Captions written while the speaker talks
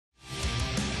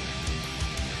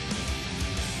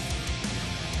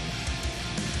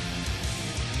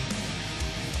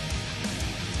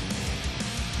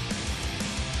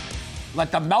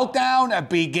Let the meltdown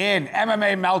begin.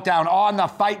 MMA Meltdown on the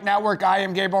Fight Network. I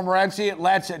am Gabriel Morency.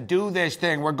 Let's do this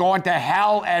thing. We're going to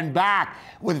hell and back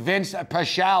with Vinc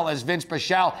Pichel, as Vinc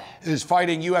Pichel is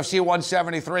fighting UFC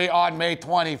 173 on May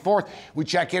 24th. We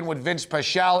check in with Vinc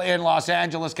Pichel in Los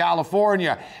Angeles,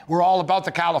 California. We're all about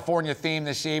the California theme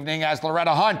this evening, as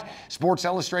Loretta Hunt,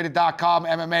 SportsIllustrated.com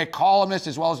MMA columnist,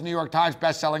 as well as New York Times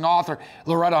bestselling author,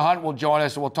 Loretta Hunt will join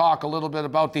us. We'll talk a little bit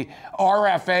about the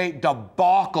RFA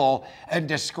debacle and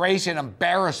disgrace and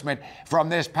embarrassment from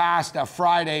this past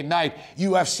Friday night.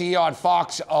 UFC on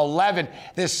Fox 11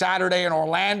 this Saturday in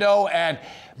Orlando, and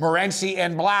Morency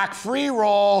in Black Free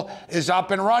Roll is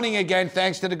up and running again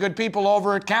thanks to the good people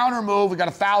over at Countermove. We got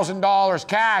 $1,000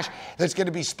 cash that's going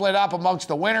to be split up amongst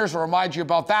the winners. We'll remind you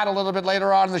about that a little bit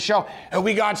later on in the show. And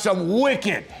we got some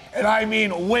wicked, and I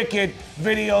mean wicked,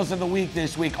 videos of the week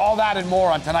this week. All that and more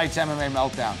on tonight's MMA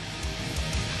Meltdown.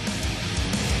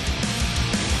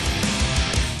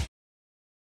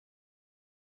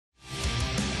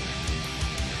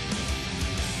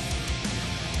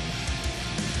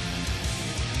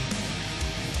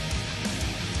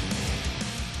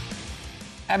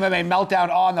 MMA Meltdown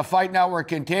on the Fight Network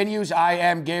continues. I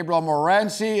am Gabriel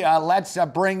Morency. Let's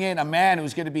bring in a man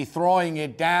who's going to be throwing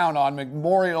it down on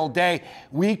Memorial Day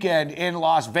weekend in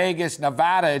Las Vegas,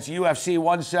 Nevada. It's UFC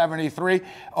 173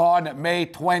 on May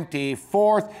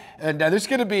 24th. And this is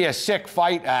going to be a sick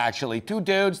fight, actually. Two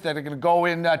dudes that are going to go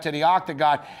into the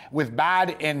octagon with bad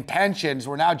intentions.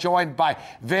 We're now joined by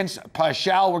Vinc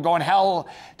Pichel. We're going hell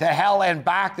to hell and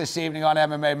back this evening on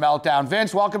MMA Meltdown.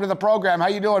 Vinc, welcome to the program. How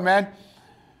you doing, man?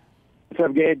 What's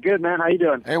up, Gabe? Good, man. How you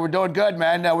doing? Hey, we're doing good,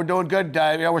 man. We're doing good.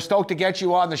 We're stoked to get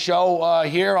you on the show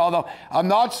here, although I'm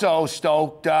not so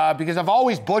stoked because I've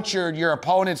always butchered your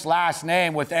opponent's last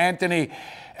name with Anthony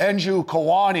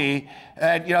Njokuani.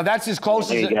 And, that's as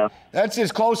close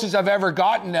as I've ever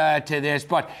gotten to this.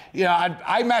 But,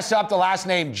 I mess up the last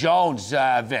name Jones,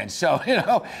 Vince. So,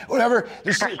 whatever.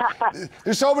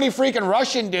 There's so many freaking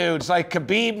Russian dudes like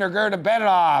Khabib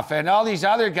Nurmagomedov and all these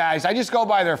other guys. I just go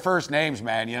by their first names,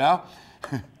 man, Yeah.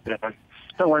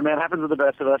 Don't worry, man. Happens with the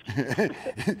best of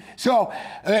us. So,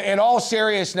 in all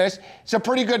seriousness, it's a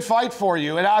pretty good fight for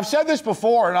you. And I've said this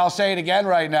before, and I'll say it again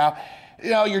right now.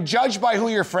 You're judged by who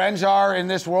your friends are in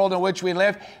this world in which we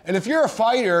live. And if you're a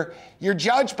fighter, you're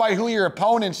judged by who your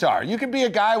opponents are. You could be a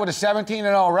guy with a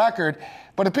 17-0 record,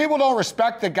 but if people don't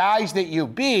respect the guys that you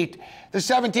beat, the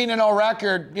 17-0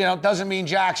 record, doesn't mean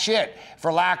jack shit,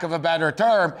 for lack of a better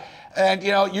term. And,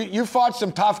 you fought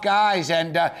some tough guys,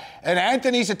 and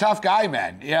Anthony's a tough guy,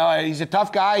 man. He's a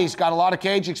tough guy. He's got a lot of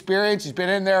cage experience. He's been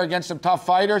in there against some tough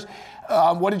fighters.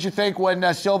 What did you think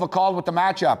when Silva called with the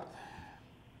matchup?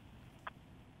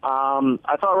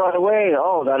 I thought right away,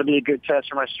 that'll be a good test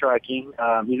for my striking.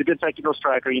 He's a good technical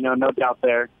striker, no doubt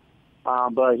there.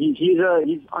 But he's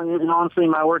honestly,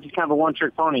 in my work, he's kind of a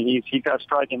one-trick pony. He's got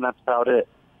striking, that's about it.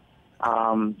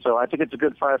 So I think it's a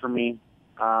good fight for me.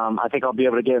 I think I'll be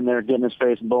able to get in there, get in his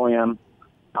face, bully him.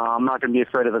 I'm not going to be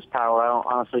afraid of his power. I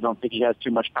honestly don't think he has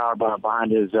too much power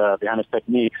behind his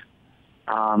techniques.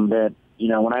 That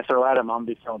when I throw at him, I'm going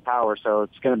to be throwing power. So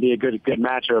it's going to be a good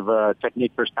match of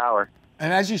technique versus power.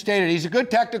 And as you stated, he's a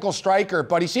good technical striker,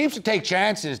 but he seems to take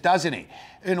chances, doesn't he?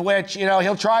 In which,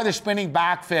 he'll try the spinning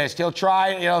back fist. He'll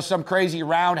try, some crazy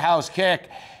roundhouse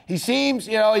kick. He seems,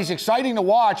 he's exciting to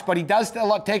watch, but he does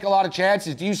take a lot of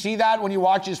chances. Do you see that when you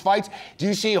watch his fights? Do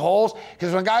you see holes?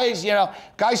 Because when guys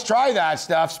try that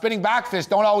stuff, spinning back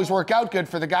fist don't always work out good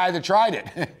for the guy that tried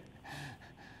it.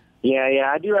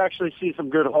 Yeah, I do actually see some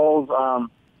good holes.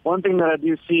 One thing that I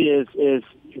do see is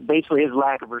basically his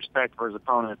lack of respect for his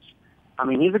opponents. I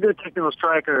mean, he's a good technical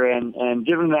striker, and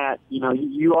given that,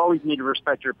 you always need to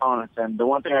respect your opponents. And the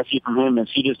one thing I see from him is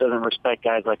he just doesn't respect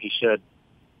guys like he should.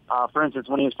 For instance,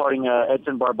 when he was fighting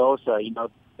Edson Barbosa,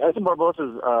 Edson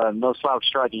Barbosa's no slouch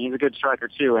striking. He's a good striker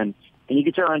too, and you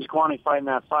could tell Njokuani fighting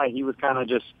that fight, he was kind of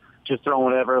just throwing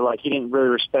whatever. Like, he didn't really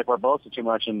respect Barbosa too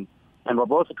much, and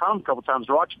Barbosa caught him a couple times,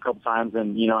 rocked him a couple times,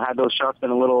 and had those shots been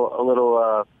a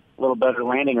little better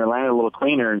landing or landed a little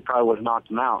cleaner, and probably would have knocked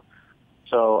him out.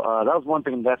 So that was one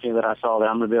thing definitely that I saw that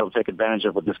I'm going to be able to take advantage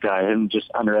of with this guy, him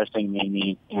just underestimating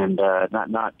me and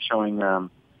not showing,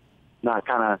 not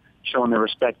kind of showing the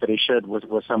respect that he should with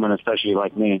someone especially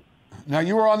like me. Now,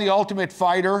 you were on The Ultimate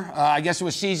Fighter. I guess it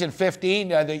was season 15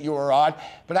 that you were on.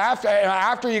 But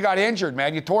after you got injured,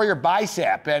 man, you tore your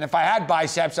bicep. And if I had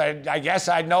biceps, I guess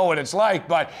I'd know what it's like.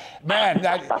 But, man,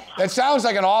 that sounds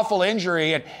like an awful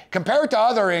injury. And compared to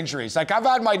other injuries, like I've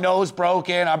had my nose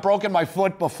broken. I've broken my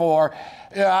foot before.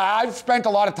 I've spent a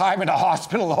lot of time in the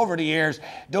hospital over the years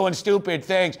doing stupid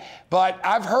things. But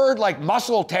I've heard, like,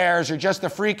 muscle tears are just the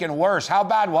freaking worst. How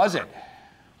bad was it?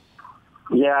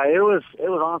 Yeah, it was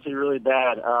honestly really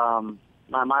bad.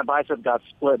 My bicep got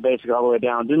split basically all the way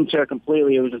down. Didn't tear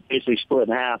completely. It was just basically split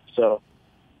in half. So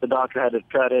the doctor had to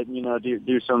cut it,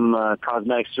 do some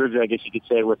cosmetic surgery, I guess you could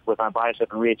say, with my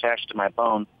bicep and reattach it to my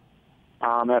bone.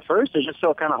 At first, it just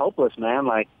felt kind of hopeless, man.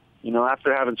 Like,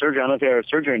 after having surgery, I don't know if you had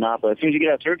surgery or not, but as soon as you get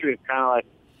out of surgery, it's kind of like,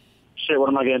 shit, what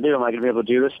am I going to do? Am I going to be able to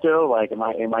do this still? Like, am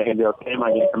I going to be okay? Am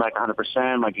I going to come back 100%?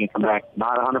 Am I going to come back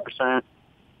not 100%?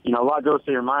 A lot goes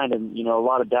through your mind, and, a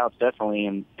lot of doubts definitely.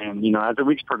 And as the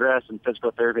weeks progress and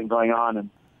physical therapy going on, and,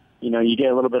 you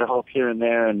get a little bit of hope here and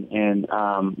there, and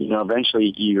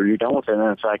eventually you're done with it.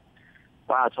 And it's like,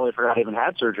 wow, I totally forgot I even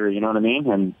had surgery, you know what I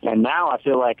mean? And now I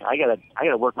feel like I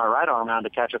gotta work my right arm around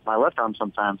to catch up my left arm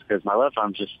sometimes, because my left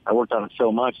arm I worked on it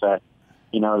so much that,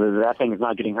 that thing is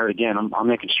not getting hurt again. I'm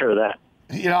making sure of that.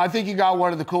 I think you got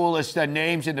one of the coolest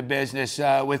names in the business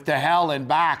with the hell and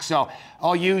back. So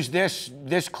I'll use this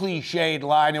cliched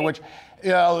line in which,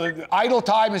 idle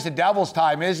time is the devil's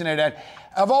time, isn't it? And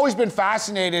I've always been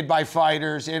fascinated by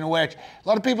fighters in which a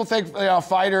lot of people think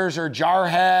fighters are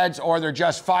jarheads or they're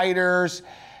just fighters.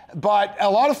 But a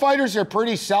lot of fighters are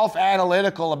pretty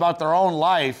self-analytical about their own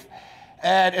life.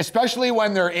 And especially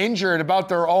when they're injured, about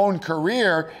their own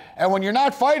career. And when you're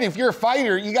not fighting, if you're a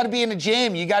fighter, you got to be in the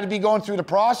gym. You got to be going through the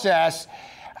process.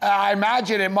 I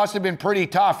imagine it must have been pretty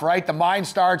tough, right? The mind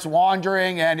starts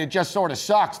wandering, and it just sort of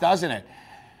sucks, doesn't it?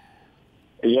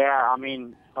 Yeah, I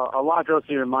mean, a lot goes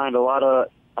through your mind. A lot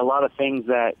of things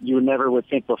that you never would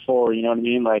think before. You know what I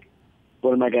mean? Like,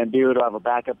 what am I going to do? Do I have a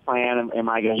backup plan? Am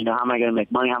I going? How am I going to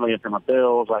make money? How am I going to pay my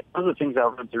bills? Like, those are the things that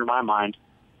run through my mind.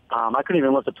 I couldn't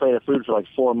even lift a plate of food for like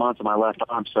 4 months on my left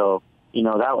arm, so that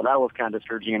was kind of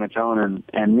discouraging in its own,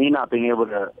 and me not being able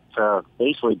to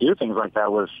basically do things like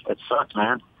that it sucks,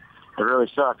 man. It really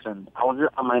sucks. And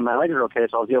my legs are okay,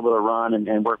 so I was able to run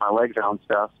and work my legs out and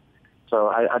stuff. So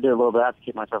I did a little bit of that to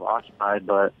keep myself occupied,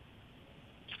 but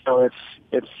so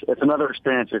it's another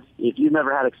experience. If you've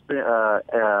never had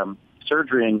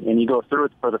surgery and you go through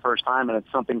it for the first time and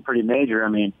it's something pretty major, I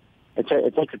mean, it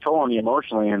takes a toll on you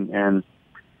emotionally, and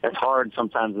it's hard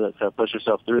sometimes to push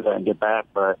yourself through that and get back.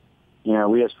 But,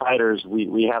 we as fighters,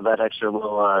 we have that extra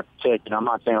little tick. I'm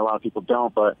not saying a lot of people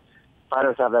don't, but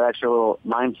fighters have that extra little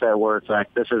mindset where it's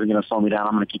like, this isn't going to slow me down.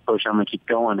 I'm going to keep pushing. I'm going to keep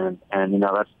going. And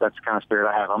that's the kind of spirit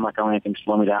I have. I'm not going to let anything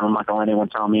slow me down. I'm not going to let anyone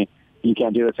tell me you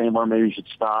can't do this anymore. Maybe you should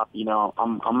stop.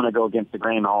 I'm going to go against the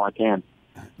grain all I can.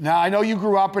 Now, I know you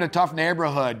grew up in a tough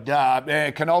neighborhood,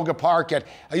 Canoga Park.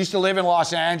 I used to live in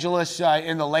Los Angeles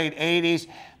in the late 80s.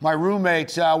 My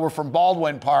roommates were from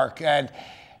Baldwin Park, and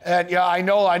I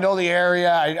know the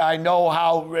area. I know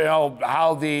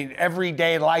how the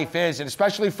everyday life is, and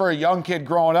especially for a young kid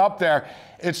growing up there,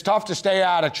 it's tough to stay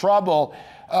out of trouble.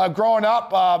 Growing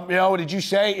up, did you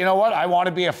say, what, I want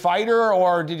to be a fighter,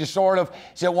 or did you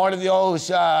is it one of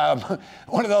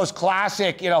those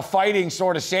classic, fighting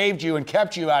sort of saved you and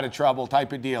kept you out of trouble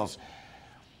type of deals?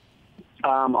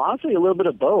 Honestly, a little bit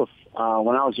of both.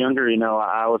 When I was younger,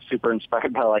 I was super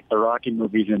inspired by like the Rocky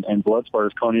movies and Bloodsport,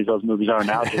 as corny as those movies are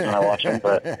nowadays when I watch them.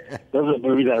 But those are the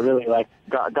movies that really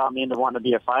got me into wanting to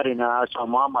be a fighter. And I was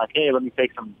telling Mom, like, hey, let me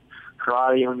take some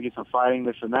karate, let me get some fighting,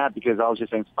 this and that, because I was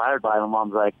just inspired by it. And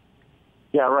Mom's like,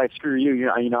 yeah, right, screw you.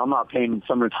 I'm not paying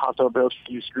some hospital bills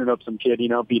for you screwing up some kid,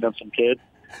 beating up some kid.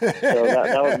 So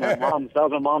that was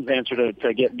my mom's answer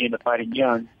to get me into fighting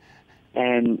young.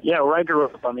 And yeah, where I grew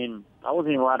up, I mean, I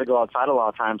wasn't even allowed to go outside a lot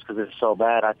of times because it's so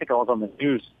bad. I think I was on the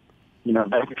news,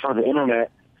 back before the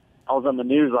internet. I was on the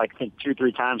news like I think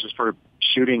 2-3 times just for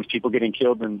shootings, people getting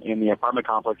killed in the apartment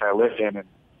complex I lived in. And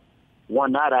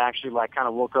one night I actually kind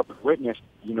of woke up and witnessed,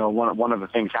 one of the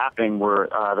things happening where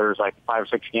there's like 5 or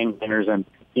 6 gangbangers and,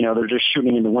 they're just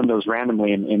shooting into windows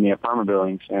randomly in the apartment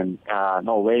buildings. And an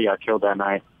old lady got killed that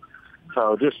night.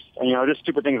 So just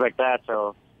stupid things like that.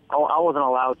 So I wasn't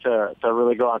allowed to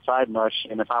really go outside much.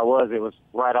 And if I was, it was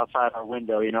right outside our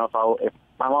window. If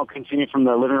my mom couldn't see me from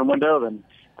the living room window, then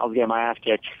I was getting my ass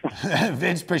kicked.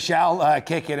 Vinc Pichel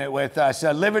kicking it with us,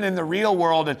 living in the real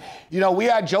world. And, we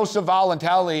had Joseph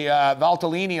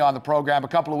Valtellini on the program a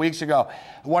couple of weeks ago,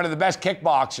 one of the best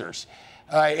kickboxers.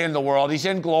 in the world. He's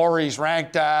in Glory. He's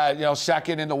ranked,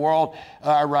 second in the world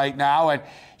right now. And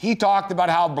he talked about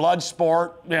how blood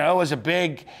sport, was a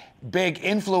big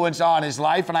influence on his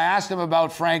life. And I asked him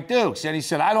about Frank Dukes, and he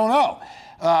said, I don't know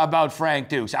about Frank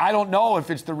Dukes. I don't know if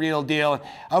it's the real deal. And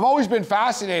I've always been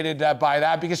fascinated by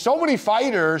that, because so many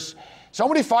fighters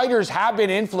have been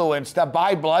influenced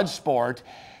by blood sport.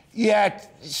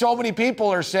 Yet so many people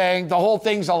are saying the whole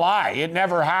thing's a lie. It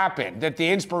never happened, that the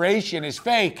inspiration is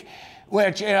fake,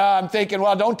 which I'm thinking,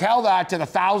 well, don't tell that to the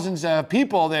thousands of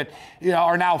people that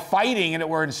are now fighting and that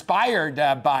were inspired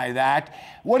by that.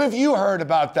 What have you heard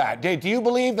about that? Do you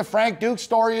believe the Frank Dukes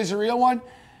story is a real one?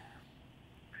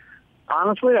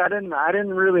 Honestly, I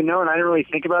didn't really know, and I didn't really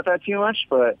think about that too much.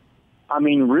 But I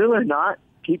mean, real or not,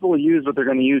 people use what they're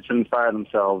going to use to inspire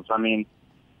themselves. I mean,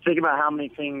 think about how many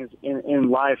things in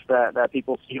life that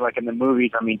people see, like in the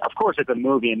movies. I mean, of course it's a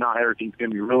movie, and not everything's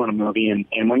going to be real in a movie.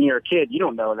 And when you're a kid, you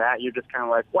don't know that. You're just kind of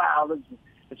like, wow,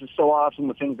 this is so awesome,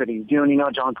 the things that he's doing.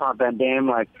 Jean-Claude Van Damme,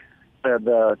 like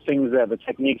the things, the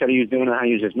techniques that he was doing, and how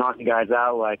he was just knocking guys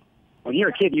out. Like, when you're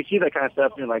a kid, you see that kind of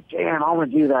stuff, and you're like, damn, I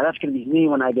want to do that. That's going to be me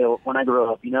when I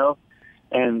grow up,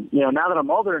 And, now that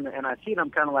I'm older and I see it, I'm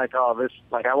kind of like, oh, this,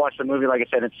 like, I watched the movie, like I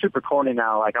said, it's super corny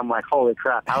now. Like, I'm like, holy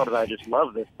crap, how did I just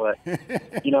love this? But,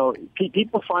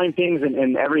 people find things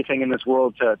in everything in this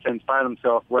world to inspire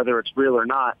themselves, whether it's real or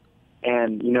not.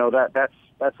 And,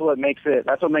 that's what makes it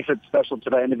special to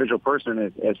that individual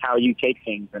person is how you take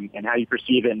things and how you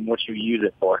perceive it and what you use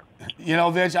it for.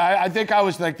 Vince, I think I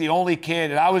was like the only kid,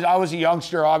 and I was a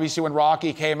youngster, obviously, when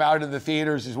Rocky came out of the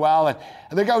theaters as well. And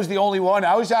I think I was the only one.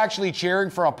 I was actually cheering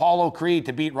for Apollo Creed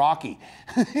to beat Rocky.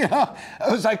 I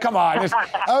was like, come on.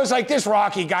 I was like, this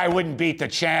Rocky guy wouldn't beat the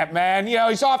champ, man.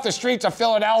 He's off the streets of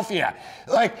Philadelphia.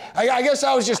 Like, I guess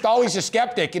I was just always a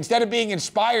skeptic. Instead of being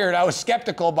inspired, I was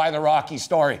skeptical by the Rocky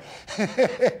story.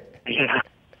 Yeah.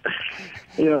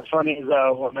 It's funny is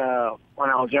when I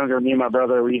was younger, me and my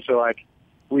brother, we used to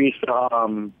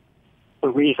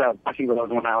have boxing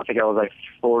gloves when I think I was like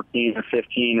 14 or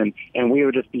 15, and we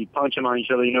would just be punching on each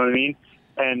other, you know what I mean?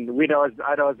 And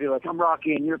I'd always be like, I'm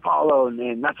Rocky and you're Paulo,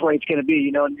 and that's the way it's going to be,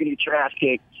 and you're going to get your ass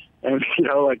kicked. And,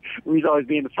 like, we'd always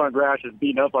be in the front grass just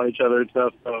beating up on each other and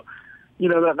stuff. So,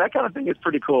 that kind of thing is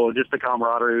pretty cool, just the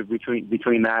camaraderie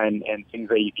between that and things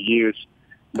that you could use.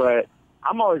 But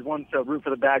I'm always one to root for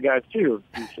the bad guys, too,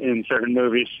 in certain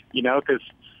movies, because,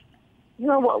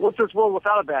 what's this world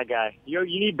without a bad guy? You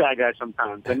need bad guys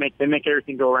sometimes. They make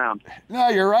everything go around. No,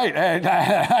 you're right.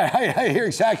 I hear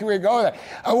exactly where you're going with that.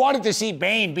 I wanted to see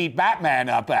Bane beat Batman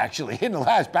up, actually, in the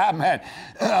last Batman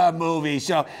movie.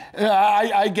 So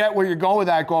I get where you're going with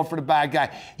that, going for the bad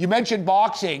guy. You mentioned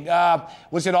boxing.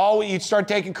 Was it all you'd start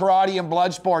taking karate and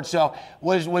blood sports? So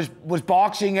was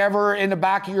boxing ever in the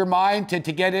back of your mind to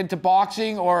get into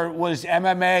boxing, or was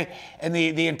MMA and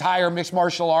the entire mixed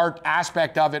martial art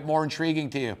aspect of it more intriguing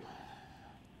to you?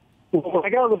 Well, when I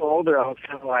got a little older, I was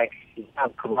kind of like,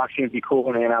 boxing would be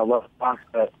cool, and I love boxing,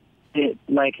 but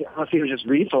honestly, it was just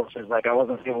resources. Like, I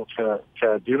wasn't able to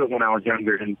do it when I was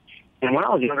younger. And when I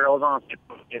was younger, I was on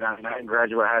I didn't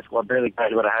graduate high school. I barely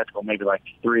graduated high school, maybe like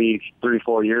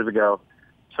 4 years ago.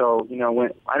 So, when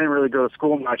I didn't really go to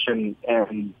school much, and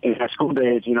in my school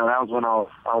days, that was when I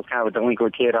was kind of a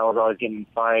delinquent kid. I was always getting in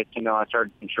fights. I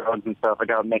started doing drugs and stuff. I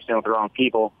got mixed in with the wrong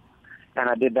people. And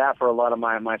I did that for a lot of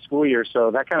my school years.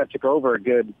 So that kind of took over a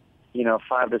good,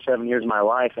 5 to 7 years of my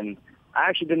life. And I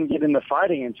actually didn't get into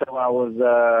fighting until I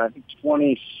was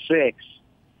 26.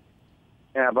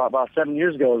 Yeah, about 7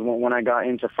 years ago is when I got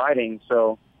into fighting.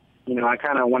 So, when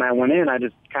I went in, I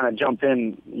just kind of jumped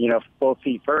in, both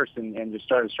feet first and just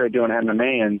started straight doing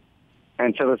MMA.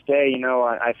 And to this day,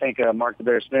 I thank Mark the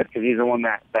Bear Smith, because he's the one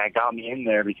that got me in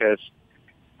there, because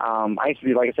I used to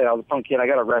be, like I said, I was a punk kid. I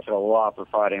got arrested a lot for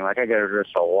fighting. Like, I got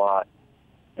arrested a lot.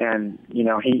 And,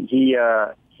 he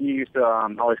used to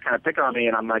always kind of pick on me,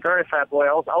 and I'm like, all right, fat boy.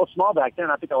 I was small back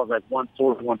then. I think I was like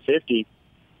 140, 150.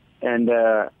 And,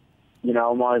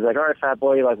 I'm always like, all right, fat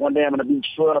boy, like, one day I'm going to beat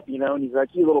you up, and he's like,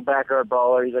 you little backyard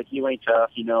baller. He's like, you ain't tough,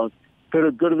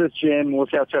 Go to this gym. We'll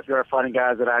see how tough you are fighting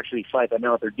guys that actually fight, that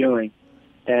know what they're doing.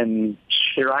 And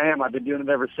here I am. I've been doing it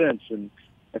ever since, and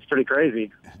it's pretty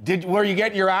crazy. Were you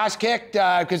getting your ass kicked?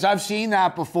 Because I've seen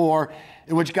that before,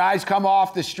 in which guys come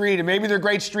off the street, and maybe they're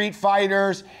great street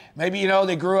fighters. Maybe,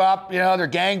 they grew up, they're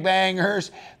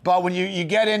gangbangers. But when you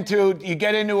get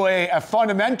into a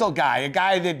fundamental guy, a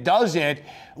guy that does it,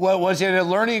 was it a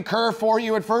learning curve for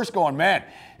you at first, going, man,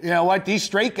 you know what, these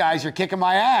straight guys are kicking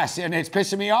my ass, and it's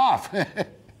pissing me off?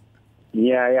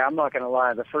 Yeah, I'm not going to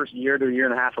lie. The first year to a year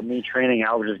and a half of me training,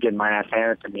 I was just getting my ass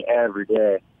handed to me every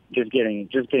day. Just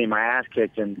getting my ass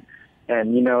kicked, and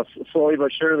And, you know, slowly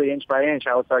but surely, inch by inch,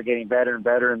 I would start getting better and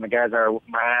better. And the guys that are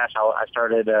whooping my ass, I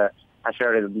started,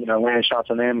 you know, landing shots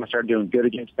on them. I started doing good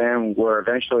against them, where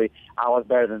eventually I was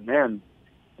better than them.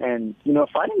 And, you know,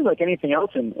 fighting is like anything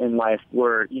else in life,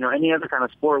 where, you know, any other kind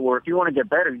of sport where if you want to get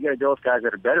better, you got to go with guys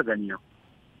that are better than you.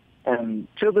 And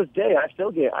till this day, I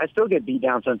still get beat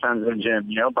down sometimes in the gym,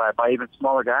 you know, by even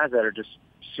smaller guys that are just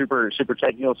super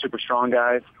technical, super strong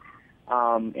guys.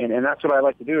 And that's what I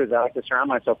like to do, is I like to surround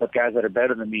myself with guys that are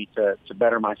better than me to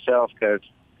better myself, because,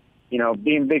 you know,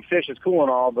 being big fish is cool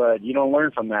and all, but you don't learn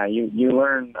from that. You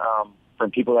learn from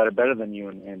people that are better than you,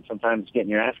 and sometimes getting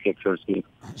your ass kicked, so to speak.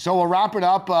 So we'll wrap it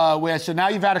up with, so now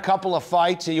you've had a couple of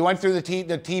fights. You went through the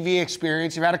TV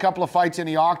experience. You've had a couple of fights in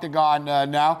the octagon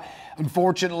now.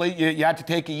 Unfortunately, you had to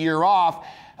take a year off.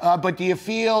 But do you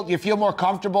feel more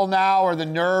comfortable now? Or the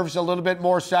nerves a little bit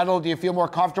more settled? Do you feel more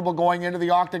comfortable going into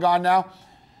the octagon now?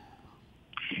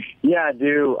 Yeah, I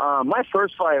do. My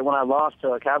first fight, when I lost to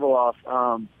Kavalov,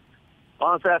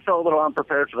 honestly, I felt a little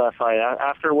unprepared for that fight.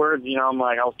 Afterwards, you know,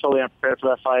 I was totally unprepared for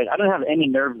that fight. I didn't have any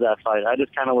nerves that fight. I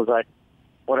just kind of was like,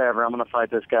 whatever, I'm going to fight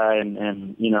this guy.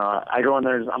 And, you know, I go in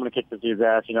there, I'm going to kick this dude's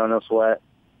ass, you know, no sweat.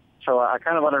 So I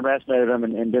kind of underestimated him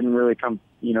and didn't really come,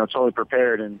 you know, totally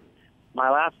prepared. And my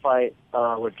last fight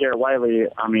with Garrett Wiley,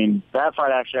 I mean, that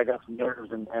fight actually I got some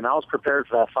nerves, and I was prepared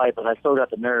for that fight, but I still got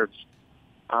the nerves.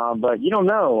 But you don't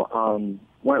know.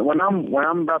 When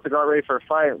I'm about to get ready for a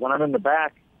fight, when I'm in the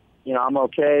back, you know, I'm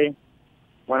okay.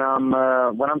 When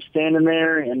I'm standing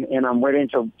there and I'm waiting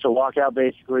to walk out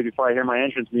basically before I hear my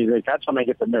entrance music, that's when I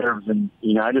get the nerves, and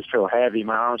you know, I just feel heavy.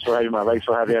 My arms feel heavy, my legs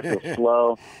feel heavy. I feel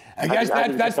slow. I guess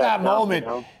that's that moment.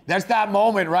 You know? That's that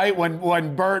moment, right?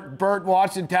 When Bert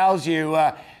Watson tells you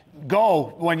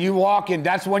go, when you walk in,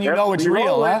 that's when you know it's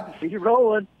real, huh? You're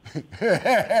rolling.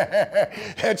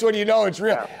 That's when you know it's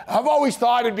real. Yeah. I've always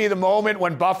thought it'd be the moment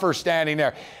when Buffer's standing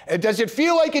there. Does it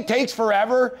feel like it takes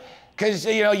forever? Because,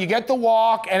 you know, you get the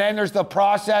walk, and then there's the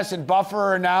process, and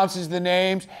Buffer announces the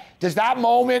names. Does that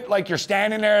moment, like you're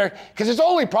standing there, because it's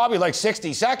only probably like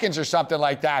 60 seconds or something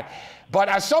like that. But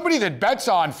as somebody that bets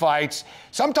on fights,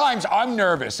 sometimes I'm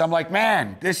nervous. I'm like,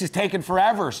 man, this is taking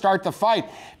forever. Start the fight.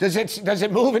 Does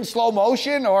it move in slow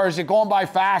motion, or is it going by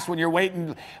fast when you're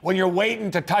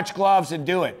waiting to touch gloves and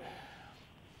do it?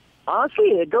 Honestly,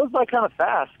 it goes by kind of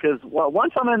fast, because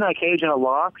once I'm in that cage and it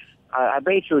locks, I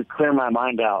basically clear my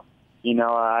mind out. You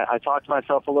know, I talk to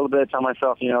myself a little bit, tell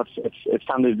myself, you know, it's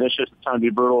time to be vicious, it's time to be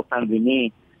brutal, it's time to be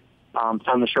mean. It's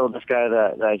time to show this guy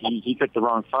that he took the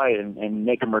wrong fight and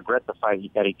make him regret the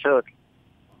fight that he took.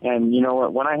 And, you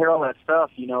know, when I hear all that stuff,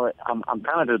 you know, I'm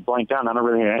kind of just blanked out. I don't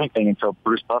really hear anything until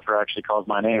Bruce Buffer actually calls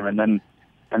my name. And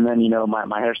then you know,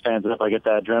 my hair stands up, I get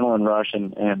that adrenaline rush,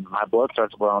 and my blood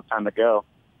starts boiling. It's time to go.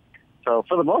 So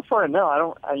for the most part, no, I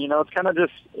don't. You know, it's kind of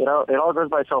just, you know, it all goes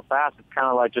by so fast. It's kind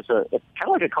of like it's kind of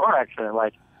like a car accident.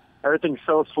 Like everything's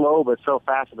so slow but so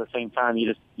fast at the same time. You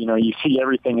just, you know, you see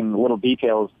everything, and the little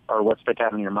details are what stick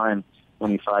out in your mind when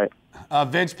you fight.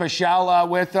 Vinc Pichel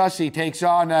with us. He takes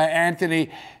on Anthony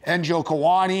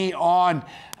Njokuani on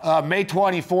May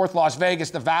 24th, Las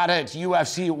Vegas, Nevada. It's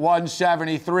UFC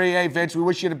 173. Hey, Vince, we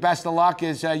wish you the best of luck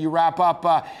as you wrap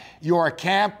up your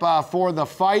camp for the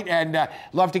fight, and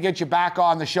love to get you back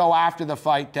on the show after the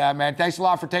fight, man. Thanks a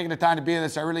lot for taking the time to be with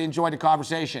us. I really enjoyed the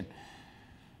conversation.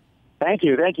 Thank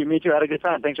you. Me too. I had a good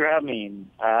time. Thanks for having me.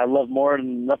 I love more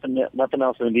than nothing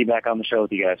else than to be back on the show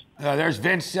with you guys. There's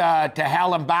Vinc to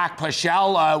hell and back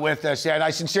Pichel with us, and I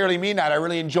sincerely mean that. I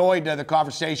really enjoyed the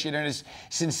conversation and his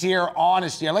sincere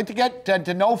honesty. I like to get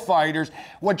to know fighters,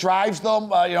 what drives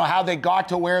them, you know, how they got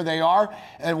to where they are,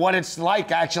 and what it's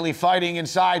like actually fighting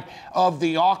inside of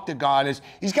the octagon. Is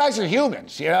these guys are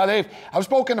humans, you know. I've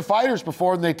spoken to fighters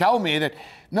before, and they tell me that,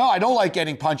 no, I don't like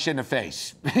getting punched in the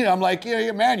face. I'm like,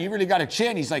 yeah, man, you really got a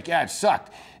chin. He's like, yeah, it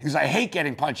sucked. Because I hate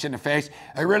getting punched in the face.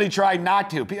 I really tried not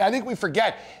to. I think we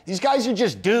forget, these guys are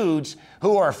just dudes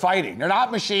who are fighting. They're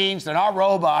not machines. They're not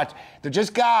robots. They're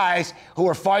just guys who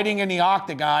are fighting in the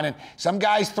octagon. And some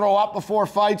guys throw up before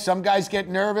fights. Some guys get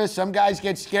nervous. Some guys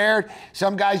get scared.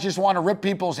 Some guys just want to rip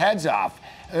people's heads off.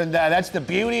 And that's the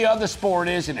beauty of the sport,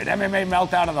 isn't it? MMA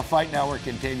Meltdown on the Fight Network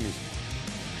continues.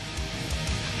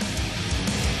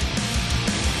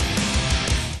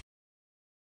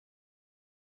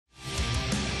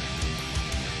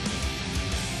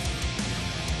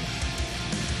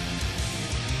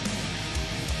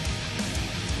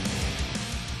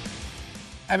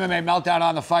 MMA Meltdown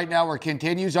on the Fight Network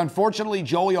continues. Unfortunately,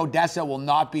 Joey Odessa will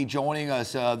not be joining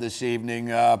us this evening.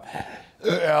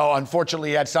 Unfortunately,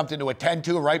 he had something to attend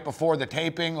to right before the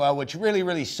taping, which really,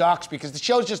 really sucks because the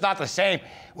show's just not the same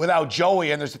without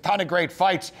Joey, and there's a ton of great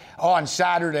fights on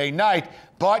Saturday night,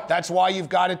 but that's why you've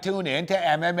got to tune in to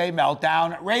MMA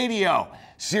Meltdown Radio.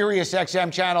 Sirius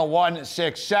XM channel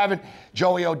 167.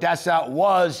 Joey Odessa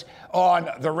was on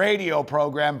the radio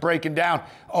program breaking down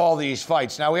all these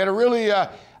fights. Now, we had a really, I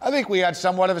think we had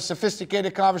somewhat of a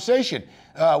sophisticated conversation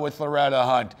with Loretta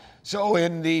Hunt. So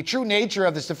in the true nature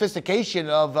of the sophistication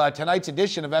of tonight's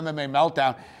edition of MMA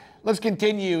Meltdown, let's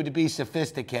continue to be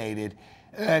sophisticated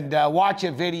and watch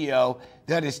a video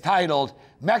that is titled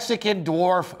Mexican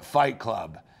Dwarf Fight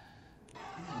Club.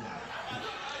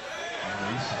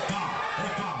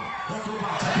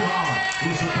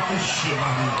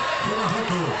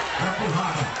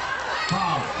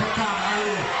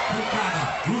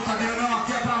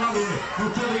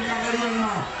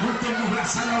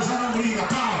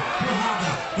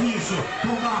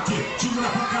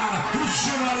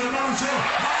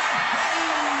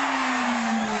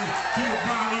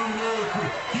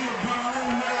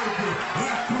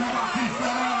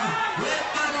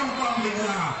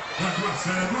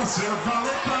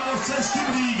 Vale pra vocês que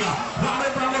briga, vale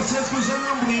pra vocês que já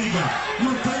não briga,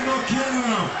 não tem no que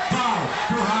não, pau,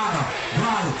 porrada,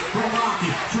 vai, combate,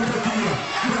 chupetinha,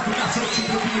 tira pro cacete,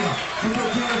 chupetinha,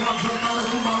 leva a jornada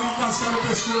com o balão, passar o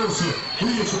pescoço,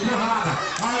 isso, porrada,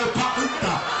 aí pá,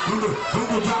 eita,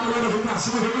 quando o diabo ele vem pra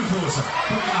cima, vem com força,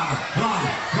 porrada, vai,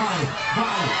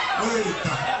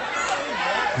 eita,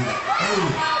 aí,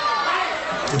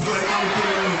 o legal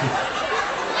todo mundo.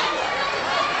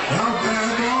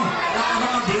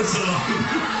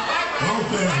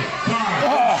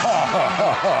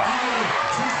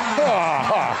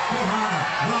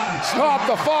 Stop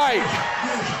the fight!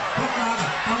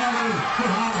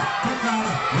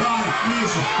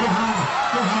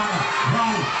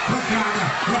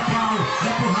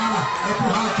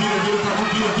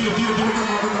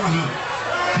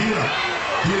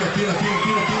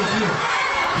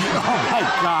 Oh my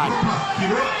God!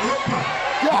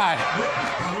 God!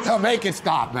 No, make it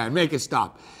stop, man. Make it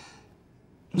stop.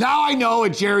 Now I know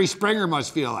what Jerry Springer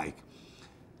must feel like.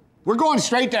 We're going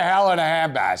straight to hell in a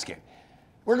handbasket.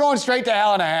 We're going straight to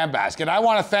hell in a handbasket. I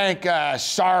want to thank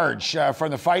Sarge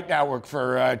from the Fight Network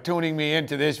for tuning me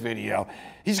into this video.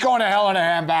 He's going to hell in a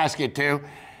handbasket too.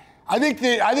 I think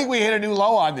we hit a new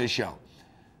low on this show.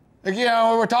 Like, you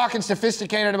know, we're talking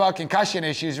sophisticated about concussion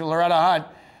issues with Loretta Hunt.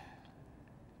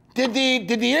 Did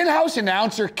the in-house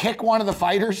announcer kick one of the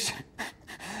fighters?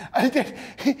 He gave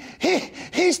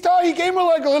her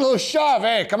like a little shove.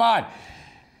 Hey, come on.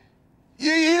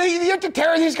 You have to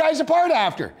tear these guys apart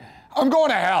after. I'm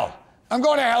going to hell. I'm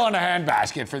going to hell in a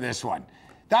handbasket for this one.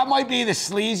 That might be the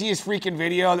sleaziest freaking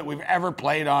video that we've ever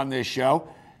played on this show.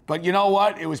 But you know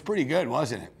what? It was pretty good,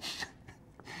 wasn't it?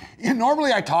 You know,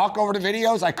 normally I talk over the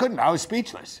videos. I couldn't. I was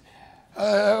speechless.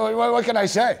 What can I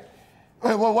say?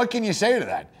 What can you say to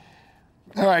that?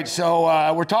 All right,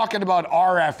 so we're talking about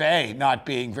RFA not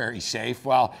being very safe.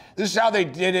 Well, this is how they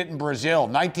did it in Brazil,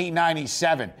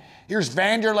 1997. Here's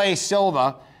Vanderlei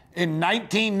Silva in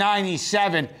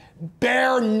 1997,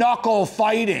 bare knuckle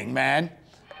fighting, man.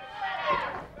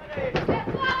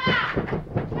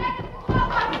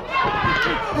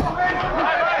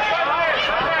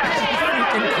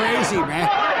 Freaking crazy, man.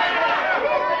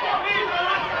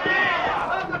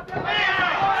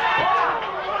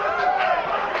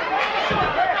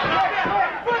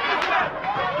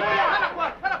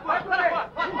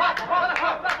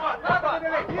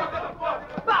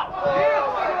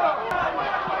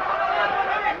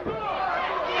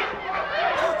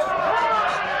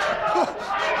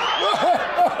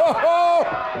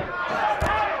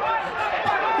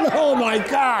 Oh my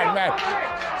God, man.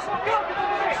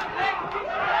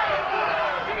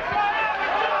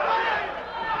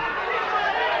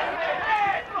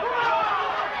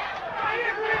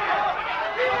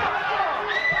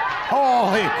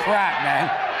 Holy crap, man.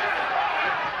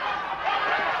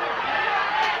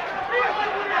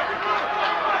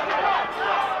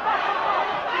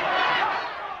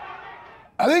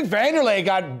 I think Vanderlei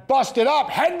got busted up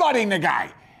headbutting the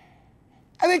guy.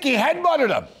 I think he headbutted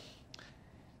him.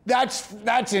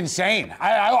 That's insane.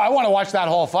 I want to watch that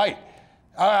whole fight.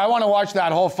 I want to watch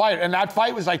that whole fight. And that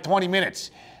fight was like 20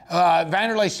 minutes.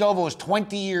 Vanderlei Silva was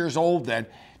 20 years old then.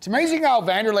 It's amazing how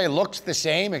Vanderlei looks the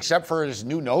same except for his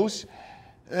new nose.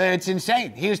 It's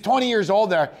insane. He was 20 years old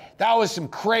there. That was some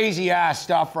crazy ass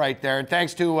stuff right there. And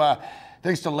thanks to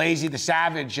Lazy the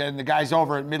Savage and the guys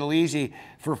over at Middle Easy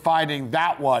for finding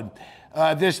that one.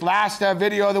 This last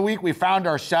video of the week, we found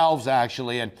ourselves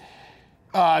actually. And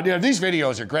These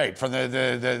videos are great, from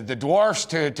the dwarfs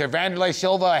to Vanderlei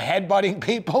Silva headbutting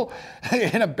people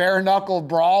in a bare-knuckle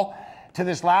brawl, to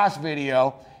this last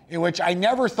video in which I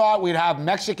never thought we'd have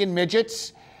Mexican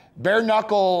midgets,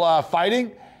 bare-knuckle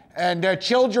fighting, and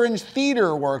children's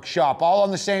theater workshop all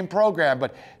on the same program.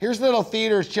 But here's Little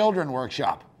Theater's children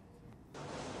workshop.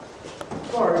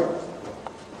 Sorry,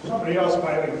 somebody else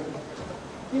fighting.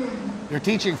 They're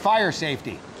teaching fire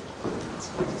safety.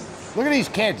 Look at these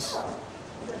kids.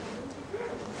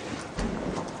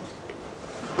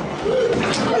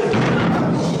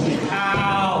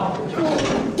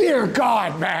 Ow! Dear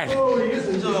God, man. Oh, he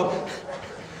isn't up.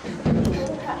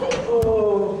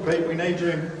 Oh, mate, we need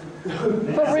you.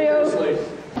 For real?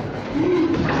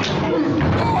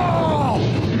 Oh,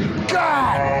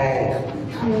 God!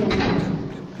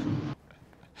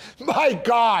 My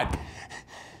God.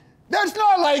 That's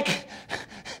not like,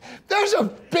 there's a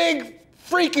big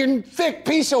freaking thick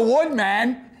piece of wood,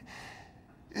 man.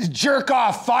 This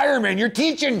jerk-off fireman. You're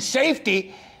teaching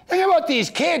safety. Think about these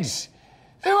kids.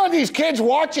 Think about these kids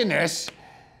watching this.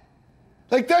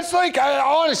 Like, that's like,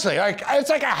 honestly, like, it's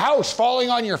like a house falling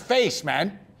on your face,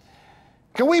 man.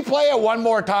 Can we play it one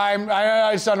more time? I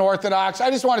know it's unorthodox. I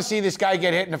just want to see this guy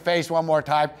get hit in the face one more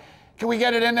time. Can we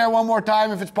get it in there one more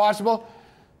time if it's possible?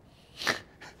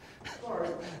 Sorry.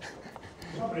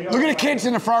 Look at the kids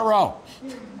in the front row.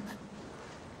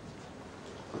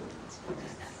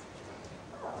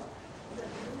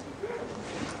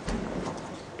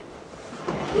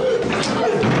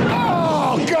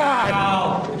 Oh,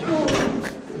 God!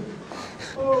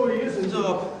 Oh, he isn't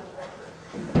up.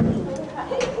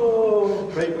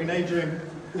 Oh, mate, we need you.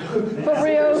 For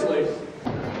real?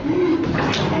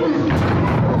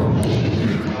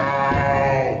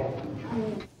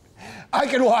 I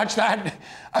could watch that.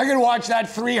 I could watch that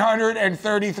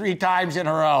 333 times in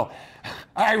a row.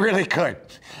 I really could.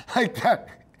 Like that.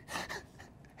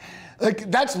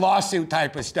 Like, that's lawsuit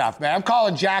type of stuff, man. I'm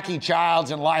calling Jackie Childs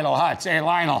and Lionel Hutz. Hey,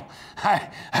 Lionel, I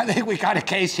think we got a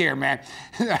case here, man.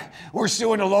 We're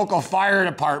suing the local fire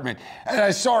department.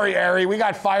 Sorry, Ari, we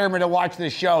got firemen to watch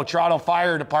this show, Toronto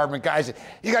Fire Department guys.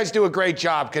 You guys do a great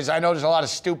job, because I know there's a lot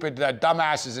of stupid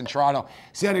dumbasses in Toronto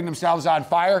setting themselves on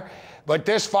fire. But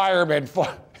this fireman, all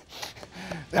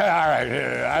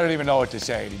right, I don't even know what to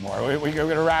say anymore. We're going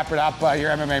to wrap it up.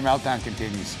 Your MMA Meltdown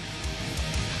continues.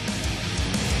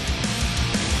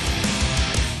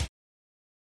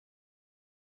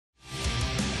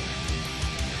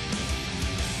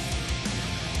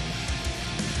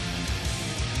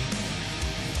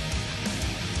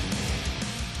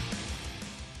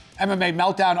 MMA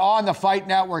Meltdown on the Fight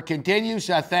Network continues.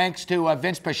 Thanks to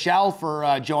Vinc Pichel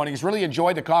for joining us. Really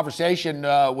enjoyed the conversation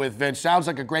with Vince. Sounds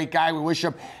like a great guy. We wish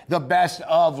him the best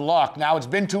of luck. Now, it's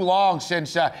been too long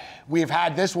since we've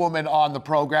had this woman on the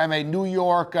program, a New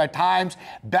York Times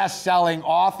best-selling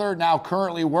author, now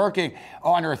currently working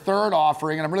on her third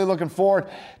offering. And I'm really looking forward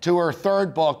to her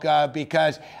third book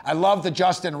because I love the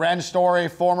Justin Wren story,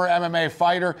 former MMA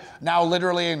fighter, now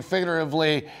literally and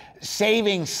figuratively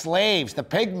saving slaves, the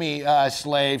pygmy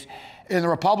slaves, in the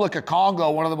Republic of Congo,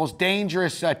 one of the most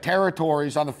dangerous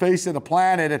territories on the face of the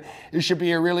planet. And this should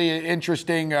be a really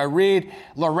interesting read.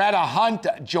 Loretta Hunt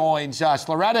joins us.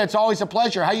 Loretta, it's always a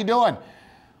pleasure. How you doing?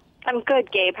 I'm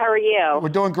good, Gabe. How are you? We're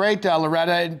doing great,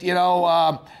 Loretta. And, you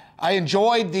know, I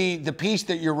enjoyed the piece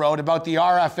that you wrote about the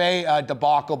RFA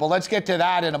debacle, but let's get to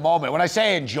that in a moment. When I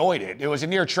say enjoyed it, it was a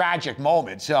near tragic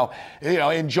moment. So, you know,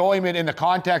 enjoyment in the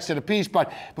context of the piece.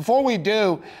 But before we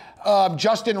do,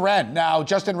 Justin Wren. Now,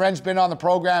 Justin Wren's been on the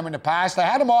program in the past. I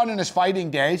had him on in his fighting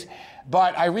days,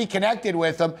 but I reconnected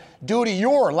with him due to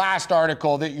your last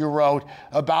article that you wrote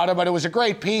about him. But it was a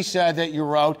great piece that you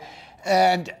wrote.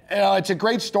 And it's a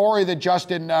great story that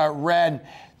Justin Wren.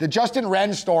 The Justin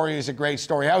Wren story is a great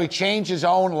story, how he changed his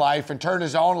own life and turned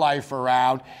his own life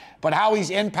around, but how he's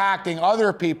impacting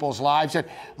other people's lives. And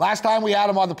last time we had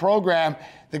him on the program,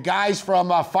 the guys from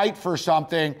Fight for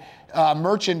Something,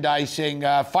 merchandising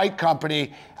fight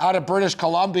company out of British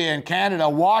Columbia in Canada,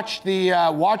 watched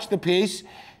the piece.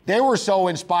 They were so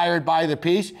inspired by the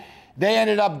piece. They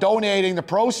ended up donating the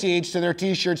proceeds to their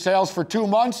T-shirt sales for 2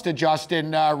 months to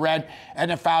Justin Wren and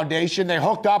the foundation. They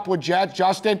hooked up with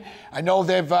Justin. I know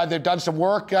they've done some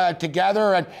work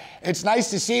together, and it's nice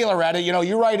to see, Loretta. You know,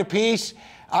 you write a piece,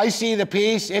 I see the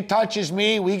piece, it touches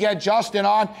me, we get Justin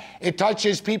on, it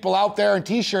touches people out there and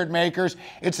T-shirt makers.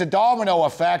 It's a domino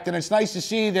effect, and it's nice to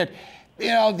see that, you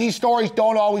know, these stories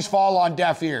don't always fall on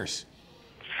deaf ears.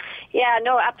 Yeah,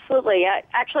 no, absolutely.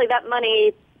 Actually, that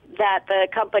money that the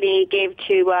company gave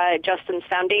to Justin's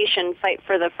foundation, Fight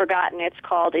for the Forgotten, it's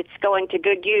called. It's going to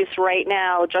good use right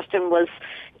now. Justin was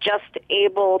just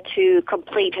able to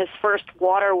complete his first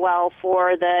water well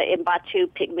for the Mbatu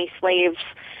pygmy slaves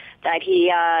that he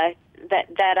had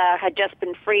just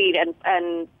been freed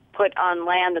and put on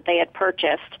land that they had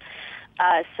purchased.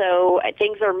 So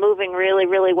things are moving really,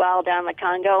 really well down the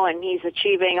Congo, and he's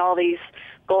achieving all these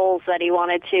goals that he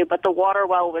wanted to. But the water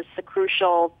well was the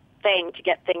crucial thing to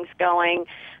get things going.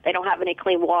 They don't have any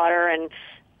clean water and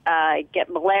get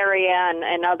malaria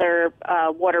and other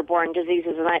waterborne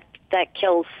diseases, and that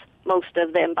kills most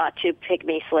of the Mbatu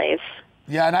pygmy slaves.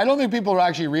 Yeah, and I don't think people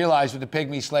actually realize with the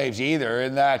pygmy slaves either,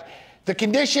 in that the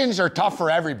conditions are tough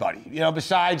for everybody,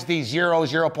 besides the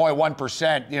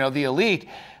 0.1%, the elite.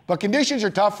 But conditions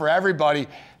are tough for everybody.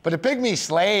 But the pygmy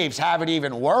slaves have it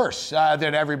even worse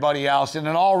than everybody else, in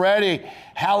an already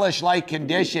hellish-like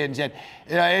conditions. And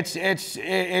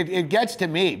it gets to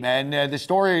me, man. The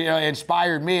story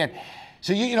inspired me. And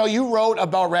so you wrote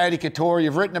about Randy Couture.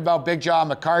 You've written about Big John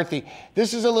McCarthy.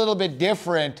 This is a little bit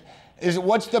different.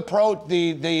 What's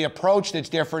the approach that's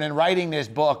different in writing this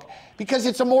book? Because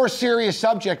it's a more serious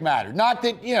subject matter. Not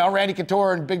that Randy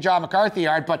Couture and Big John McCarthy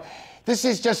aren't, but this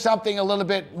is just something a little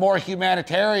bit more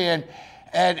humanitarian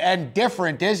and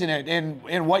different, isn't it,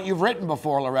 in what you've written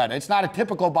before, Loretta? It's not a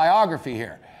typical biography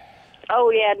here. Oh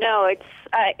yeah, no, it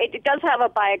does have a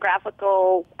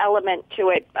biographical element to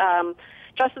it.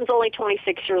 Justin's only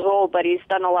 26 years old, but he's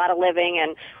done a lot of living,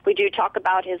 and we do talk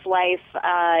about his life.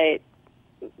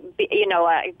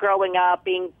 Growing up,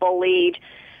 being bullied,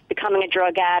 becoming a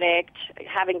drug addict,